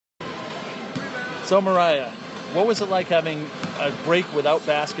So, Moriah, what was it like having a break without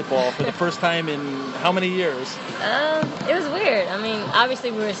basketball for the first time in how many years? It was weird. I mean, obviously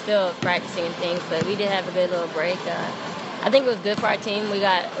we were still practicing and things, but we did have a good little break. I think it was good for our team. We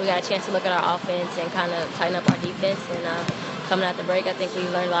got a chance to look at our offense and kind of tighten up our defense. And coming out the break, I think we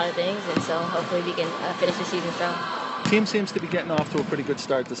learned a lot of things, and so hopefully we can finish the season strong. Team seems to be getting off to a pretty good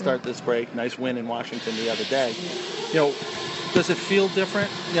start to start this break. Nice win in Washington the other day. Does it feel different,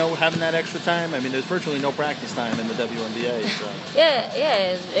 having that extra time? I mean, there's virtually no practice time in the WNBA. So. Yeah,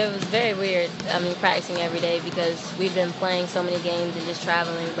 it was very weird. I mean, practicing every day because we've been playing so many games and just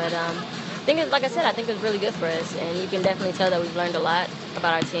traveling. But I think, like I said, I think it was really good for us, and you can definitely tell that we've learned a lot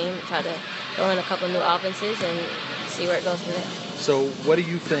about our team. Try to throw in a couple of new offenses and see where it goes from there. So, what do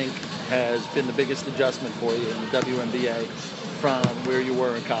you think has been the biggest adjustment for you in the WNBA from where you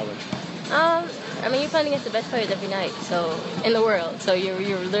were in college? I mean, you're playing against the best players every night, so in the world. So you're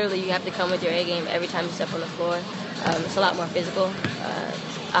literally, you have to come with your A game every time you step on the floor. It's a lot more physical.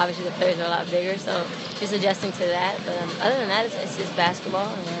 Obviously, the players are a lot bigger, so just adjusting to that. But other than that, it's just basketball,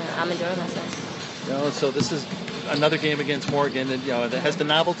 and I'm enjoying myself. So this is another game against Morgan, and has the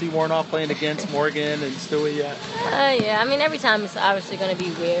novelty worn off playing against Morgan and Stewie yet? Yeah. I mean, every time it's obviously going to be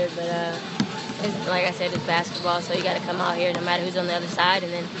weird, but like I said, it's basketball, so you got to come out here no matter who's on the other side,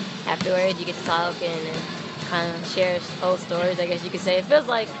 and then afterwards you get to talk and kind of share old stories, I guess you could say. It feels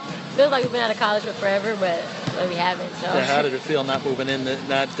like we've been out of college for forever, but we haven't. So. Yeah, how did it feel not moving in,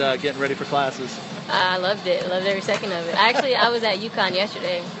 not getting ready for classes? I loved it. I loved every second of it. Actually, I was at UConn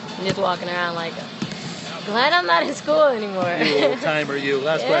yesterday, just walking around like, glad I'm not in school anymore. You old timer, you.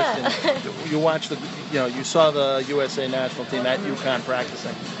 Last question. You watched you saw the USA national team at UConn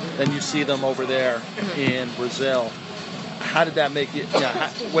practicing. Then you see them over there in Brazil. How did that make you?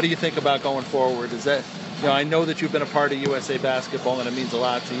 What do you think about going forward? Is that, I know that you've been a part of USA basketball and it means a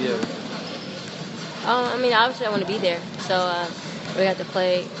lot to you. I mean, obviously I want to be there. So we have to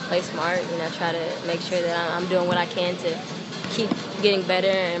play smart. Try to make sure that I'm doing what I can to keep getting better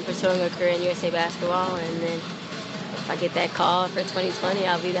and pursuing a career in USA basketball. And then if I get that call for 2020,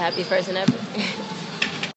 I'll be the happiest person ever.